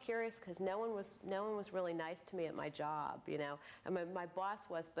was real curious because no one was really nice to me at my job, I mean, my boss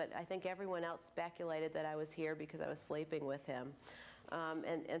was, but I think everyone else speculated that I was here because I was sleeping with him.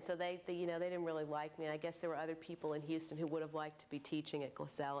 And so they didn't really like me. And I guess there were other people in Houston who would have liked to be teaching at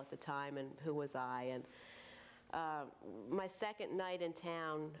Glassell at the time, and who was I? And my second night in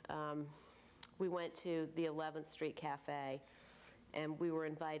town, we went to the 11th Street Cafe, and we were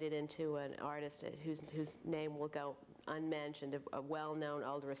invited into an artist whose name will go unmentioned, a well-known,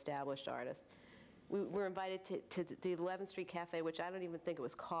 older-established artist. We were invited to the 11th Street Cafe, which I don't even think it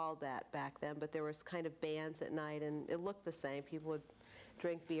was called that back then, but there was kind of bands at night, and it looked the same. People would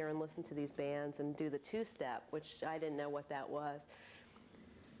drink beer and listen to these bands and do the two-step, which I didn't know what that was.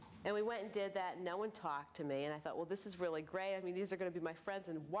 And we went and did that, and no one talked to me. And I thought, well, this is really great. I mean, these are going to be my friends,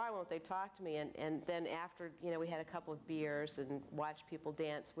 and why won't they talk to me? And then after, we had a couple of beers and watched people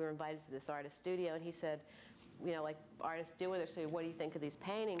dance, we were invited to this artist studio, and he said, like artists do with it, so what do you think of these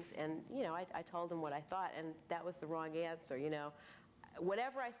paintings? And, I told him what I thought, and that was the wrong answer,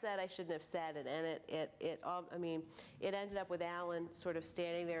 whatever I said, I shouldn't have said it, and I mean, it ended up with Alan sort of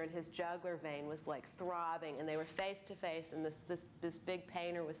standing there, and his jugular vein was like throbbing, and they were face to face, and this big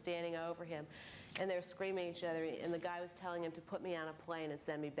painter was standing over him, and they were screaming at each other, and the guy was telling him to put me on a plane and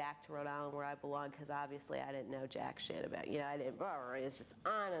send me back to Rhode Island where I belong, because obviously I didn't know jack shit about, I didn't, it's just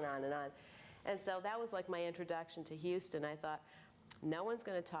on and on and on. And so that was like my introduction to Houston. I thought, no one's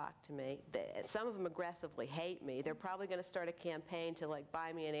going to talk to me. Some of them aggressively hate me. They're probably going to start a campaign to like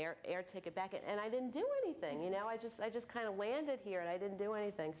buy me an air ticket back, and I didn't do anything. I just kind of landed here, and I didn't do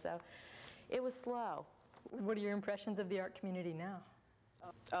anything. So it was slow. What are your impressions of the art community now?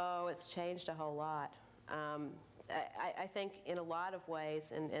 Oh, it's changed a whole lot. I think in a lot of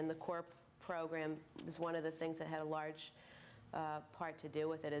ways, and the CORE program is one of the things that had a large part to do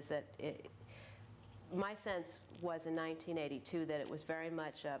with it, is that my sense was in 1982 that it was very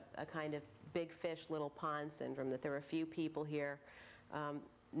much a kind of big fish, little pond syndrome, that there were a few people here,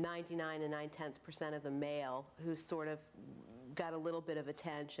 99 and 9/10% of them male, who sort of got a little bit of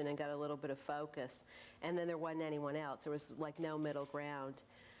attention and got a little bit of focus, and then there wasn't anyone else. There was like no middle ground.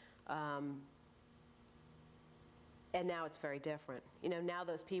 And now it's very different. Now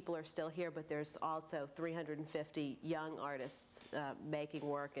those people are still here, but there's also 350 young artists making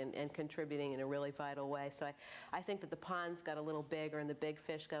work and contributing in a really vital way. So I think that the ponds got a little bigger and the big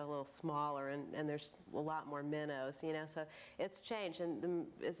fish got a little smaller, and there's a lot more minnows, So it's changed. And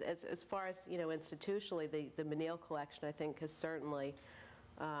as far as, institutionally, the Menil collection, I think, has certainly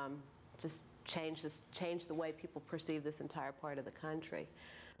just changed the way people perceive this entire part of the country.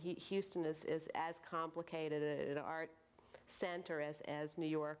 Houston is as complicated an art center as New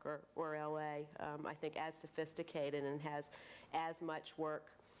York or LA. I think as sophisticated and has as much work,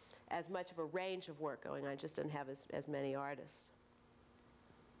 as much of a range of work going on, just doesn't have as many artists.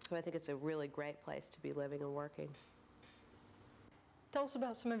 So I think it's a really great place to be living and working. Tell us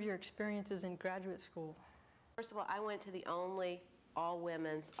about some of your experiences in graduate school. First of all, I went to the only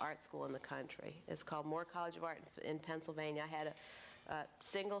all-women's art school in the country. It's called Moore College of Art in Pennsylvania. I had a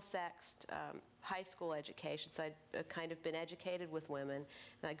single-sexed high school education, so I'd kind of been educated with women,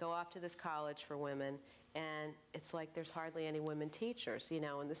 and I go off to this college for women, and it's like there's hardly any women teachers,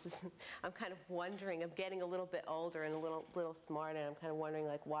 and this is, I'm kind of wondering, I'm getting a little bit older and a little smarter, and I'm kind of wondering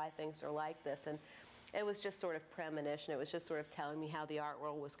like why things are like this, and it was just sort of premonition. It was just sort of telling me how the art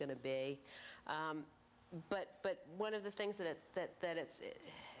world was going to be. But one of the things that it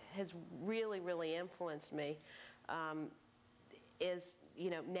has really influenced me is,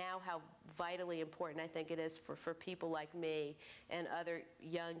 now how vitally important I think it is for people like me and other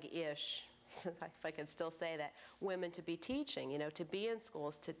young-ish, if I can still say that, women to be teaching, to be in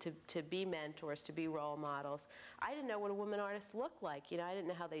schools, to be mentors, to be role models. I didn't know what a woman artist looked like. I didn't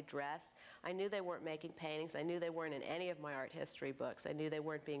know how they dressed. I knew they weren't making paintings. I knew they weren't in any of my art history books. I knew they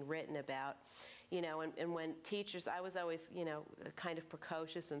weren't being written about. And when teachers, I was always, kind of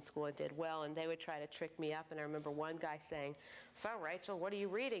precocious in school and did well, and they would try to trick me up. And I remember one guy saying, "So, Rachel, what are you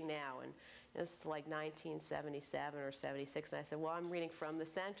reading now?" And this is like 1977 or 76, and I said, "Well, I'm reading From the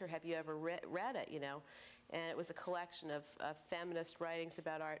Center. Have you ever read it?" And it was a collection of feminist writings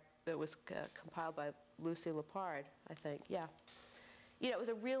about art that was compiled by Lucy Lepard, I think, yeah. It was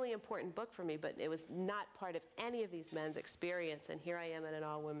a really important book for me, but it was not part of any of these men's experience, and here I am at an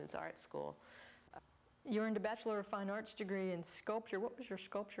all-women's art school. You earned a Bachelor of Fine Arts degree in sculpture. What was your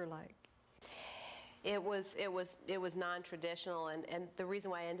sculpture like? It was non-traditional, and the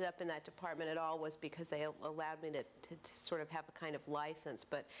reason why I ended up in that department at all was because they allowed me to sort of have a kind of license.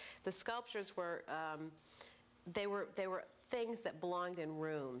 But the sculptures were, they were things that belonged in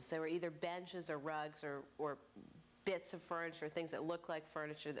rooms. They were either benches or rugs or bits of furniture, things that looked like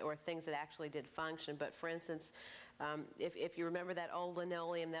furniture, or things that actually did function. But for instance, if you remember that old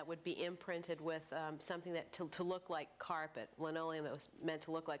linoleum that would be imprinted with something that to look like carpet, linoleum that was meant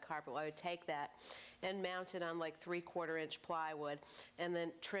to look like carpet, well, I would take that and mount it on like 3/4-inch plywood and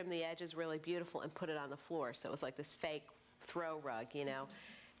then trim the edges really beautiful and put it on the floor. So it was like this fake throw rug,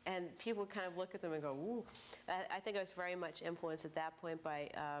 And people would kind of look at them and go, ooh. I think I was very much influenced at that point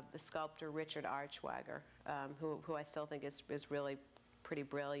by the sculptor Richard Archwager, who I still think is really pretty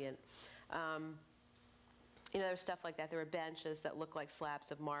brilliant. There was stuff like that. There were benches that looked like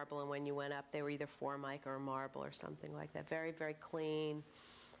slabs of marble, and when you went up, they were either Formica or marble or something like that. Very, very clean,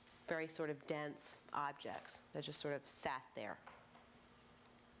 very sort of dense objects that just sort of sat there.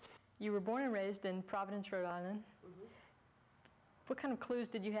 You were born and raised in Providence, Rhode Island. Mm-hmm. What kind of clues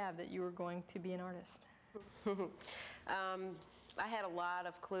did you have that you were going to be an artist? I had a lot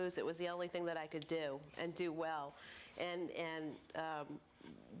of clues. It was the only thing that I could do and do well. And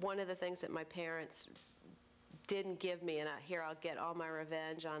one of the things that my parents didn't give me, and here I'll get all my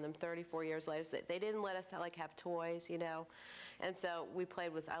revenge on them 34 years later. So they didn't let us like have toys, you know, and so we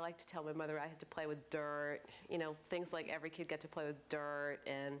played with. I like to tell my mother I had to play with dirt, you know, things like every kid got to play with dirt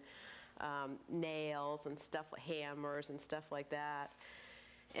and nails and stuff, like hammers and stuff like that.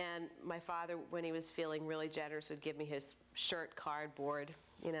 And my father, when he was feeling really generous, would give me his shirt cardboard,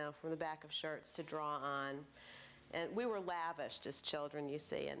 you know, from the back of shirts to draw on. And we were lavished as children, you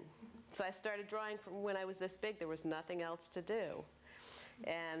see. And so I started drawing from when I was this big. There was nothing else to do.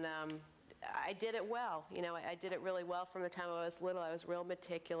 And I did it well. You know, I did it really well from the time I was little. I was real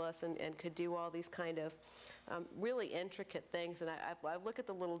meticulous and could do all these kind of really intricate things. And I look at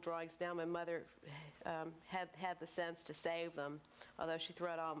the little drawings now. My mother had the sense to save them, although she threw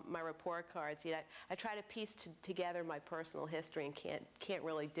out all my report cards. You know, I try to piece together my personal history and can't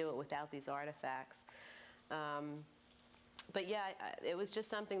really do it without these artifacts. But yeah, it was just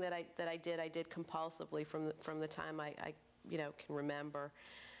something that I did compulsively from the time I you know, can remember,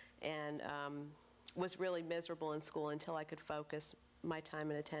 and was really miserable in school until I could focus my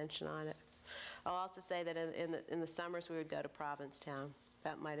time and attention on it. I'll also say that in the summers we would go to Provincetown.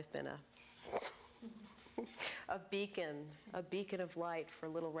 That might have been a beacon of light for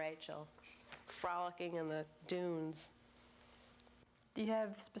little Rachel, frolicking in the dunes. Do you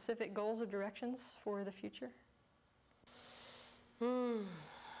have specific goals or directions for the future?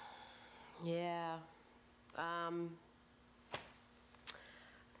 Yeah.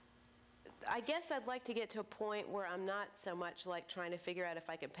 I guess I'd like to get to a point where I'm not so much like trying to figure out if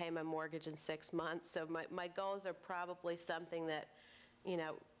I can pay my mortgage in 6 months. So my goals are probably something that, you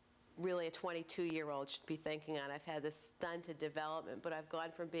know, really a 22-year-old should be thinking on. I've had this stunted development, but I've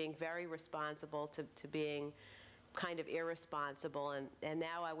gone from being very responsible to being kind of irresponsible, and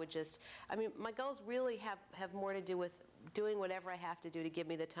now I would just, I mean, my goals really have more to do with doing whatever I have to do to give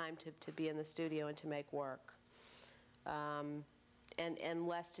me the time to be in the studio and to make work. And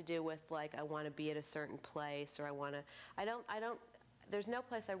less to do with like I want to be at a certain place, or I don't, there's no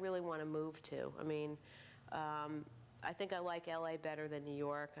place I really want to move to. I mean, I think I like LA better than New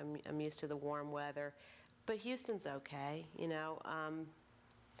York. I'm used to the warm weather, but Houston's okay, you know.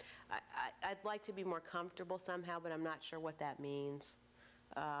 I'd like to be more comfortable somehow, but I'm not sure what that means.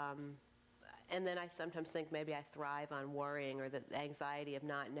 And then I sometimes think maybe I thrive on worrying, or the anxiety of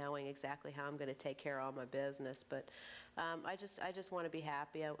not knowing exactly how I'm going to take care of all my business. But I just want to be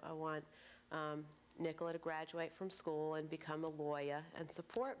happy. I want Nicola to graduate from school and become a lawyer and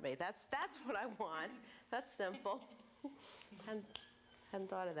support me. That's what I want. That's simple. Hadn't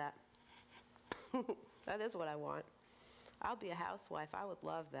thought of that. That is what I want. I'll be a housewife. I would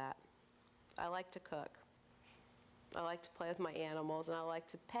love that. I like to cook. I like to play with my animals, and I like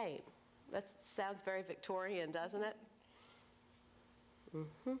to paint. That sounds very Victorian, doesn't it?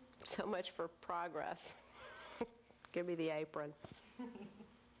 Mm-hmm. So much for progress. Give me the apron.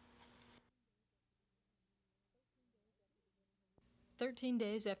 13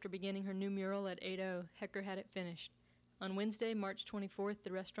 days after beginning her new mural at 8:00, Hecker had it finished. On Wednesday, March 24th,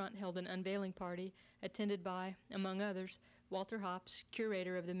 the restaurant held an unveiling party attended by, among others, Walter Hopps,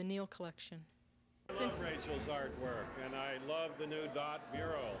 curator of the Menil collection. I love Rachel's artwork, and I love the new Dot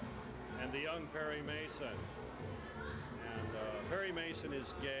mural and the young Perry Mason. And Perry Mason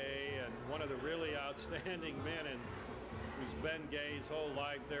is gay and one of the really outstanding men who's been gay his whole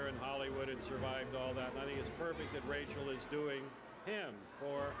life there in Hollywood and survived all that. And I think it's perfect that Rachel is doing him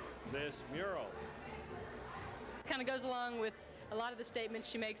for this mural. Kind of goes along with a lot of the statements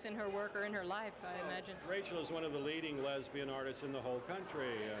she makes in her work or in her life, I imagine. Rachel is one of the leading lesbian artists in the whole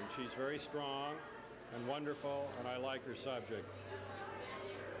country, and she's very strong and wonderful, and I like her subject.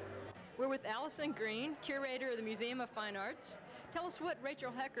 We're with Allison Green, curator of the Museum of Fine Arts. Tell us what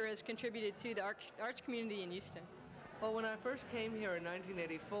Rachel Hecker has contributed to the arts community in Houston. Well, when I first came here in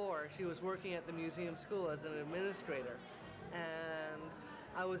 1984, she was working at the museum school as an administrator. And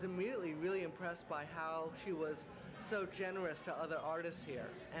I was immediately really impressed by how she was so generous to other artists here.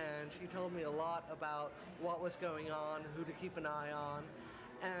 And she told me a lot about what was going on, who to keep an eye on,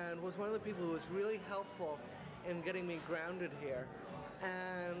 and was one of the people who was really helpful in getting me grounded here.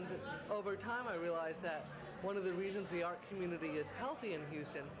 And over time I realized that one of the reasons the art community is healthy in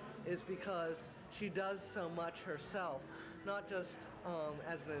Houston is because she does so much herself, not just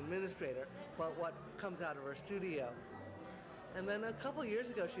as an administrator, but what comes out of her studio. And then a couple years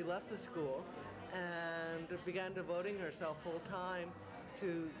ago she left the school and began devoting herself full-time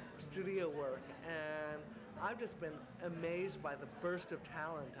to studio work. And I've just been amazed by the burst of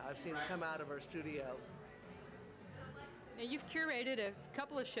talent I've seen come out of her studio. Now, you've curated a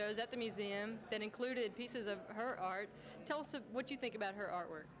couple of shows at the museum that included pieces of her art. Tell us what you think about her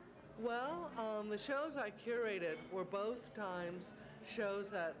artwork. Well, the shows I curated were both times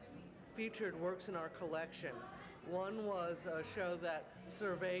shows that featured works in our collection. One was a show that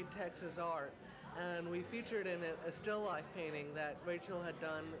surveyed Texas art, and we featured in it a still life painting that Rachel had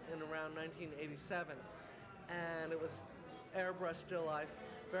done in around 1987. And it was airbrush still life,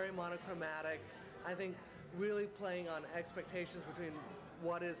 very monochromatic, I think really playing on expectations between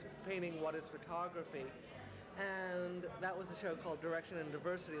what is painting, what is photography. And that was a show called Direction and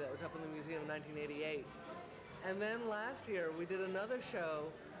Diversity that was up in the museum in 1988. And then last year we did another show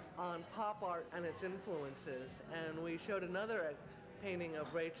on pop art and its influences, and we showed another painting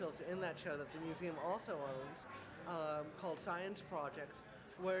of Rachel's in that show that the museum also owns, called Science Projects,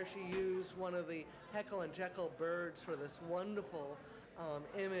 where she used one of the Heckle and Jekyll birds for this wonderful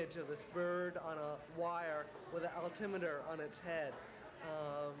image of this bird on a wire with an altimeter on its head,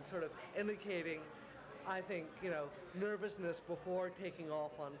 sort of indicating, I think, nervousness before taking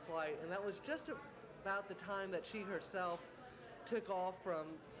off on flight. And that was just about the time that she herself took off from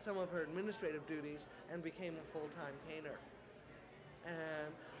some of her administrative duties and became a full-time painter.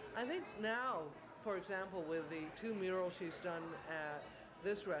 And I think now, for example, with the 2 murals she's done at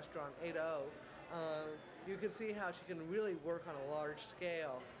this restaurant, 80, you can see how she can really work on a large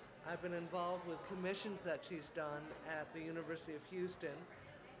scale. I've been involved with commissions that she's done at the University of Houston,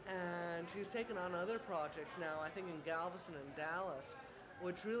 and she's taken on other projects now, I think in Galveston and Dallas,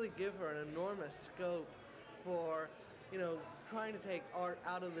 which really give her an enormous scope for, trying to take art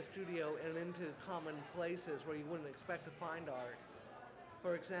out of the studio and into common places where you wouldn't expect to find art.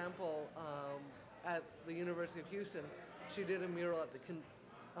 For example, at the University of Houston, she did a mural at the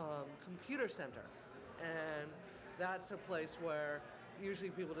Computer Center, and that's a place where usually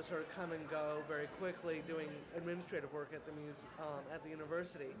people just sort of come and go very quickly doing administrative work at the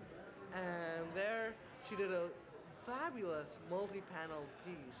university. And there she did a fabulous multi-panel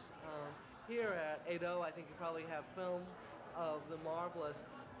piece. Here at 80, I think you probably have film of the marvelous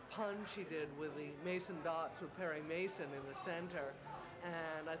pun she did with the Mason dots with Perry Mason in the center.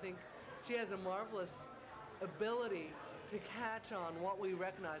 And I think she has a marvelous ability to catch on what we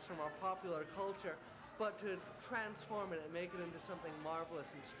recognize from our popular culture, but to transform it and make it into something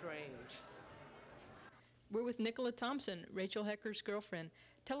marvelous and strange. We're with Nicola Thompson, Rachel Hecker's girlfriend.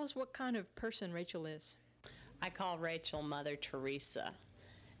 Tell us what kind of person Rachel is. I call Rachel Mother Teresa,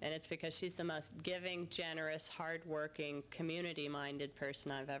 and it's because she's the most giving, generous, hardworking, community-minded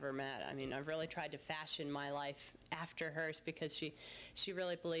person I've ever met. I mean, I've really tried to fashion my life after hers because she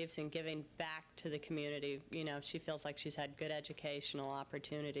really believes in giving back to the community. She feels like she's had good educational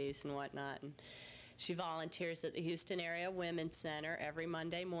opportunities and whatnot. And she volunteers at the Houston Area Women's Center every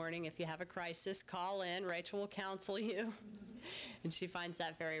Monday morning. If you have a crisis, call in. Rachel will counsel you. And she finds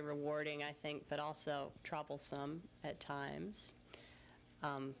that very rewarding, I think, but also troublesome at times.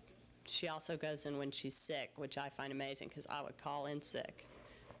 She also goes in when she's sick, which I find amazing because I would call in sick.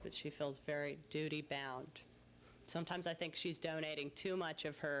 But she feels very duty-bound. Sometimes I think she's donating too much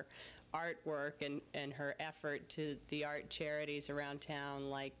of her artwork and her effort to the art charities around town,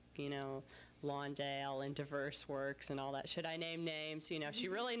 like, Lawndale and Diverse Works and all that. Should I name names? She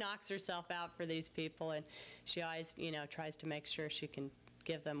really knocks herself out for these people, and she always, tries to make sure she can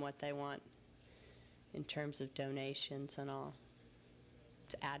give them what they want in terms of donations and all.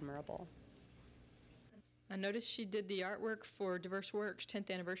 It's admirable. I noticed she did the artwork for Diverse Works'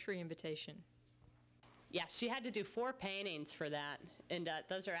 10th anniversary invitation. Yeah, she had to do 4 paintings for that, and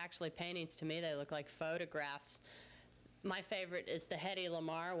those are actually paintings to me. They look like photographs. My favorite is the Hedy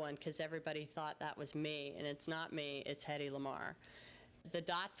Lamarr one because everybody thought that was me, and it's not me, it's Hedy Lamarr. The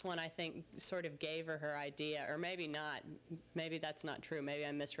dots one, I think, sort of gave her idea, or maybe not. Maybe that's not true. Maybe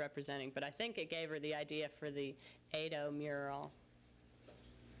I'm misrepresenting, but I think it gave her the idea for the 80 mural.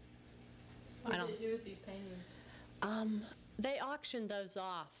 What did they do with these paintings? They auctioned those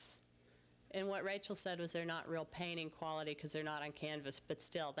off. And what Rachel said was they're not real painting quality because they're not on canvas, but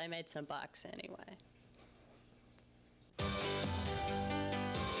still, they made some bucks anyway.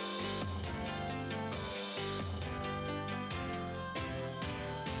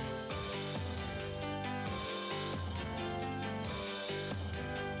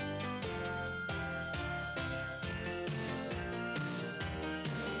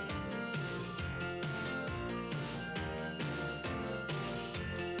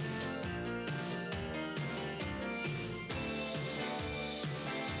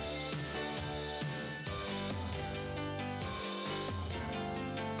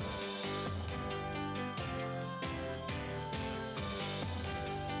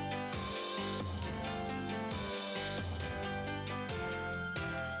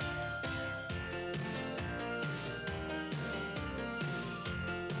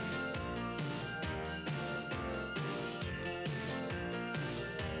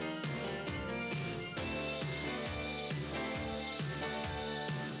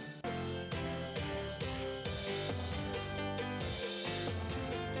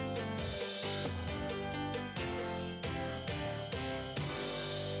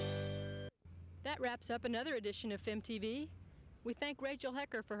 That wraps up another edition of FemTV. We thank Rachel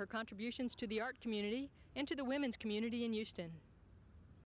Hecker for her contributions to the art community and to the women's community in Houston.